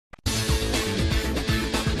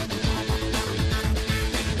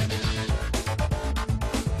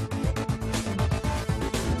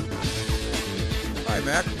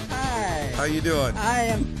How you doing? I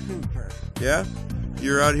am super. Yeah?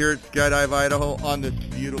 You're out here at Skydive, Idaho on this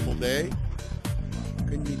beautiful day?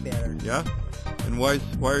 Couldn't be better. Yeah? And why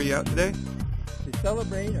are you out today? To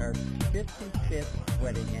celebrate our 55th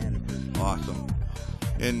wedding anniversary. Awesome.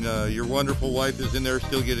 And your wonderful wife is in there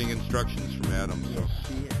still getting instructions from Adam. So Yes,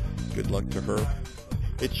 she is. good luck to her.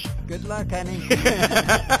 Good luck, honey.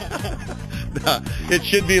 It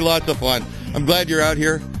should be lots of fun. I'm glad you're out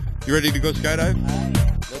here. You ready to go skydive?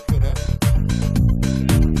 Let's go down.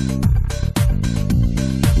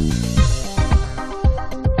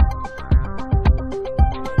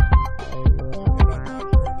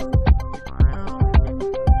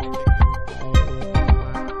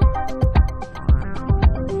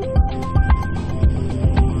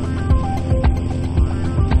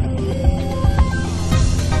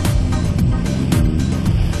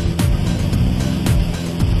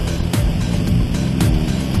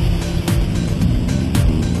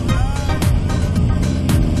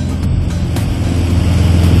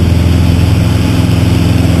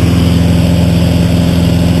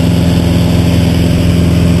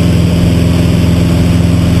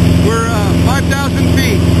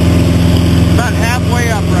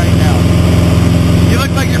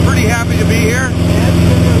 Happy to be here?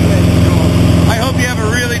 I hope you have a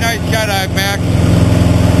really nice skydive, Max.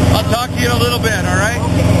 I'll talk to you in a little bit, all right?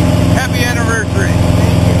 Okay. Happy anniversary.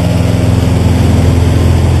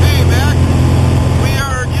 Hey, Max. We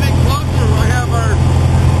are getting closer. We have our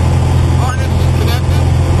harnesses connected.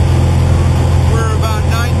 We're about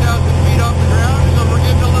 9,000 feet off the ground, so we're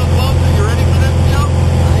getting a little closer. You ready for this, Joe?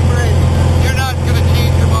 I'm ready. You're not going to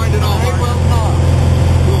change your mind at all, I are you? will not.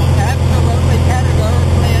 Cool. Absolutely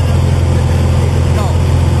categorically.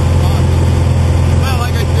 Well,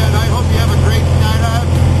 like I said, I hope you have a great skydive.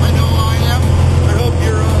 I know I am. I hope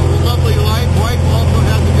your lovely wife also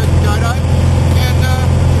has a good skydive. And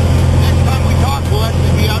next time we talk, we'll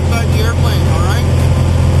actually be outside the airplane, all right?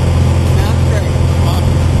 Sounds great.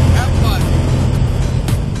 Awesome. Have fun.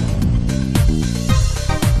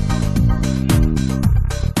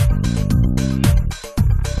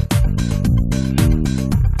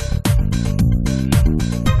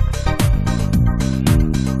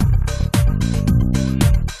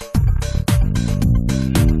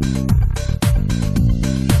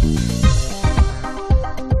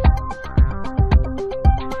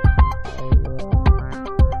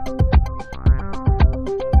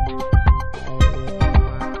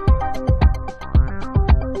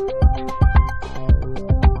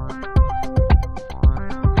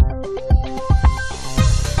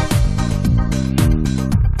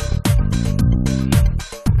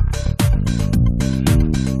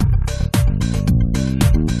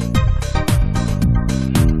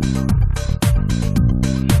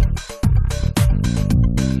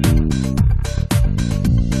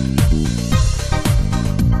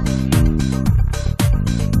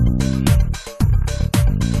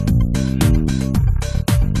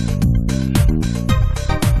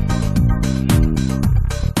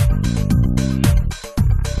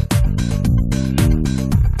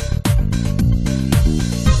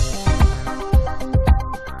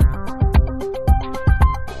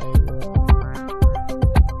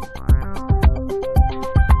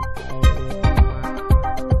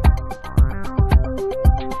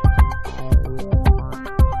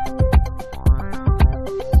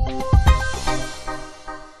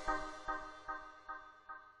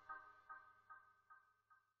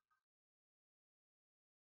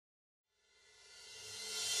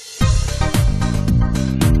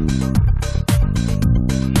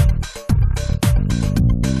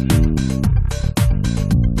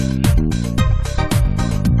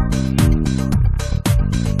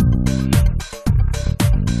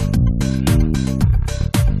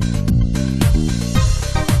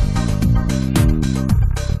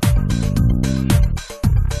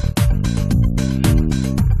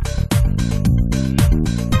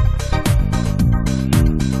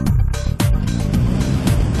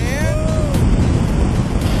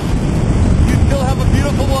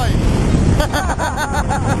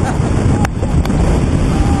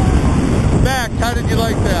 Max, how did you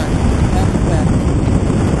like that? That's the best. Did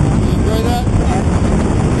you enjoy that?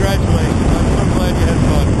 Congratulations. I'm so glad you had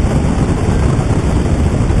fun.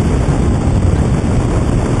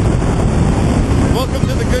 Welcome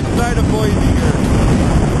to the good side of Boise here.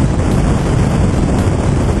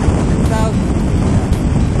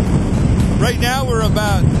 6,000. Right now we're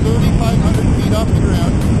about 3,500 feet off the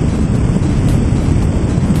ground.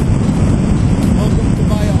 Welcome to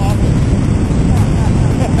my office.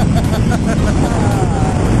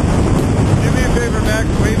 Do me a favor, Max.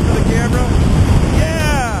 Wave for the camera.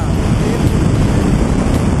 Yeah!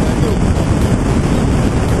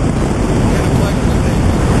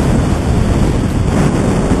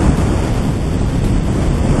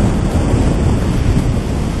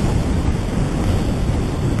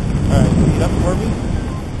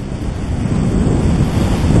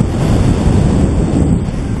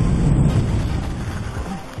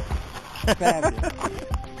 Fabulous.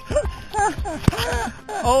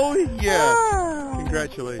 Oh, yeah.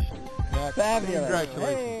 Congratulations. Fabulous.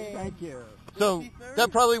 Congratulations. Hey, thank you. So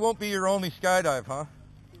that probably won't be your only skydive, huh?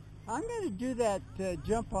 I'm going to do that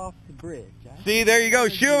jump off the bridge. See, there you go.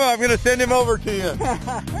 Shuma, I'm going to send him over to you.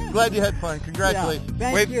 Glad you had fun. Congratulations.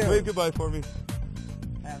 Yeah, thank you. Wave goodbye for me.